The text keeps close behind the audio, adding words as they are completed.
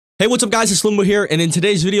Hey, what's up guys, it's Limbo here, and in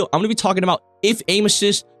today's video, I'm going to be talking about if aim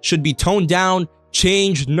assist should be toned down,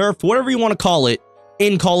 changed, nerfed, whatever you want to call it,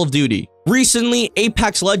 in Call of Duty. Recently,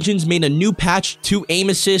 Apex Legends made a new patch to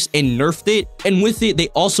aim assist and nerfed it, and with it, they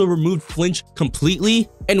also removed flinch completely.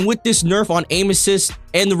 And with this nerf on aim assist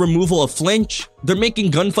and the removal of flinch, they're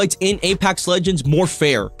making gunfights in Apex Legends more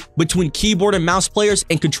fair between keyboard and mouse players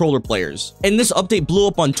and controller players. And this update blew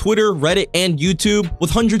up on Twitter, Reddit, and YouTube,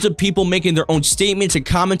 with hundreds of people making their own statements and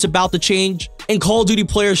comments about the change, and Call of Duty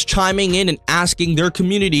players chiming in and asking their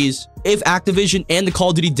communities if Activision and the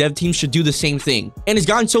Call of Duty dev team should do the same thing. And it's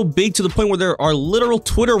gotten so big to the point where there are literal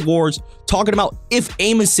Twitter wars talking about if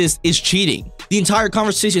aim assist is cheating. The entire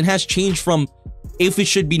conversation has changed from if it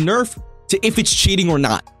should be nerfed to if it's cheating or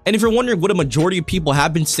not. And if you're wondering what a majority of people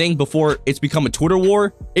have been saying before it's become a Twitter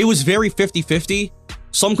war, it was very 50-50.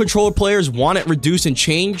 Some controller players want it reduced and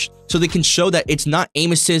changed so they can show that it's not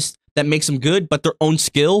aim assist that makes them good, but their own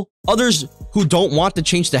skill. Others who don't want the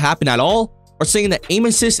change to happen at all are saying that aim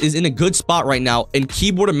assist is in a good spot right now and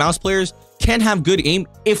keyboard and mouse players can have good aim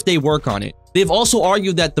if they work on it. They've also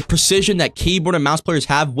argued that the precision that keyboard and mouse players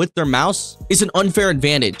have with their mouse is an unfair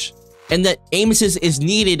advantage, and that aim assist is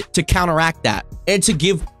needed to counteract that and to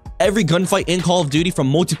give every gunfight in Call of Duty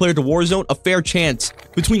from multiplayer to Warzone a fair chance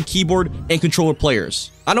between keyboard and controller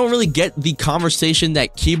players. I don't really get the conversation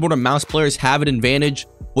that keyboard and mouse players have an advantage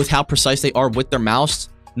with how precise they are with their mouse.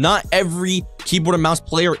 Not every keyboard and mouse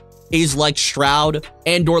player is like Shroud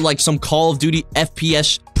and or like some Call of Duty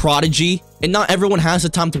FPS prodigy, and not everyone has the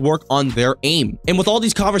time to work on their aim. And with all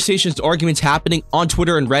these conversations, arguments happening on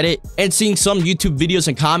Twitter and Reddit, and seeing some YouTube videos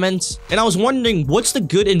and comments, and I was wondering what's the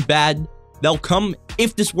good and bad that'll come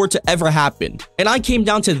if this were to ever happen. And I came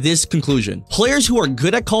down to this conclusion: players who are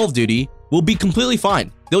good at Call of Duty will be completely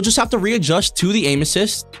fine. They'll just have to readjust to the aim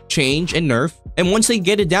assist, change, and nerf, and once they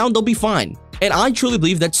get it down, they'll be fine. And I truly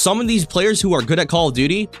believe that some of these players who are good at Call of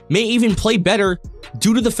Duty may even play better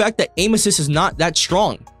due to the fact that aim assist is not that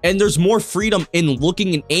strong, and there's more freedom in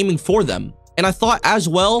looking and aiming for them. And I thought as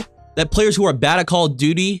well that players who are bad at Call of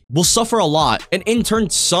Duty will suffer a lot, and in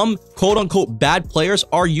turn, some quote-unquote bad players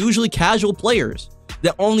are usually casual players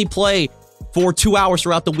that only play for 2 hours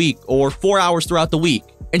throughout the week or 4 hours throughout the week.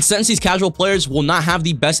 And since these casual players will not have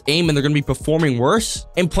the best aim and they're going to be performing worse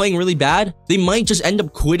and playing really bad, they might just end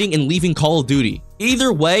up quitting and leaving Call of Duty.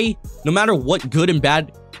 Either way, no matter what good and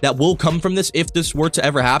bad that will come from this, if this were to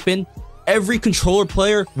ever happen, every controller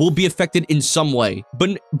player will be affected in some way.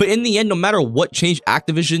 But in the end, no matter what change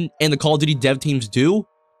Activision and the Call of Duty dev teams do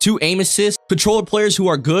to aim assist, controller players who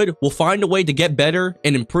are good will find a way to get better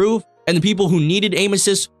and improve, and the people who needed aim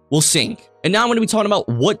assist will sink. And now I'm going to be talking about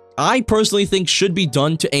what I personally think should be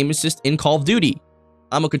done to aim assist in Call of Duty.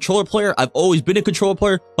 I'm a controller player. I've always been a controller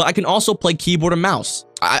player, but I can also play keyboard and mouse.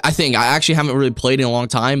 I actually haven't really played in a long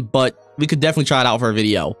time, but we could definitely try it out for a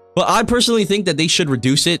video. But I personally think that they should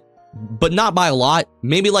reduce it, but not by a lot,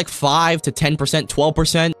 maybe like 5 to 10%,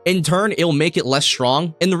 12%. In turn, it'll make it less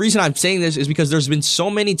strong. And the reason I'm saying this is because there's been so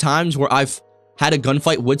many times where I've had a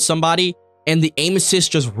gunfight with somebody and the aim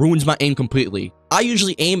assist just ruins my aim completely. I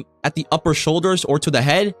usually aim at the upper shoulders or to the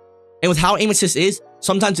head, and with how aim assist is,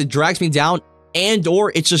 sometimes it drags me down and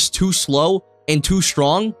or it's just too slow and too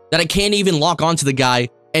strong that I can't even lock onto the guy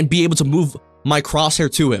and be able to move my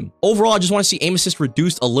crosshair to him. Overall, I just want to see aim assist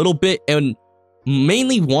reduced a little bit, and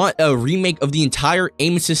mainly want a remake of the entire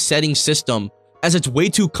aim assist setting system, as it's way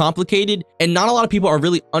too complicated and not a lot of people are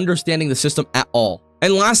really understanding the system at all.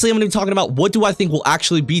 And lastly, I'm going to be talking about what do I think will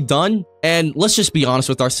actually be done. And let's just be honest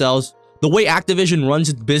with ourselves. The way Activision runs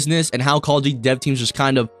its business and how Call of Duty dev teams just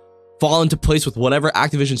kind of fall into place with whatever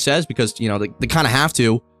Activision says, because, you know, they kind of have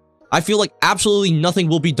to. I feel like absolutely nothing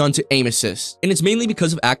will be done to aim assist. And it's mainly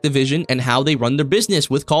because of Activision and how they run their business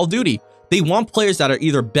with Call of Duty. They want players that are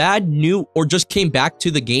either bad, new, or just came back to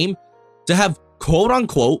the game to have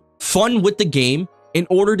quote-unquote fun with the game in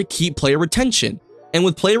order to keep player retention. And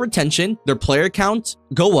with player retention, their player counts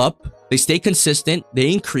go up, they stay consistent,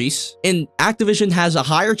 they increase, and Activision has a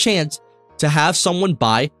higher chance to have someone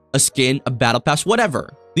buy a skin, a battle pass,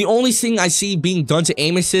 whatever. The only thing I see being done to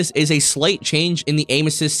aim assist is a slight change in the aim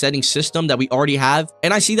assist setting system that we already have,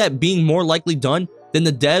 and I see that being more likely done than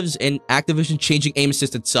the devs and Activision changing aim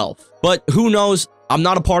assist itself. But who knows? I'm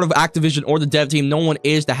not a part of Activision or the dev team. No one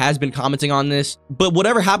is that has been commenting on this. But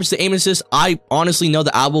whatever happens to aim assist, I honestly know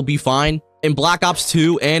that I will be fine. In Black Ops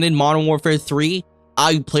 2 and in Modern Warfare 3,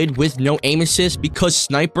 I played with no aim assist because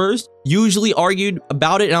snipers usually argued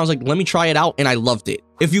about it, and I was like, let me try it out, and I loved it.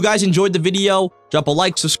 If you guys enjoyed the video, drop a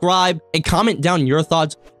like, subscribe, and comment down your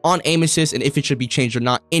thoughts on aim assist and if it should be changed or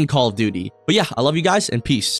not in Call of Duty. But yeah, I love you guys, and peace.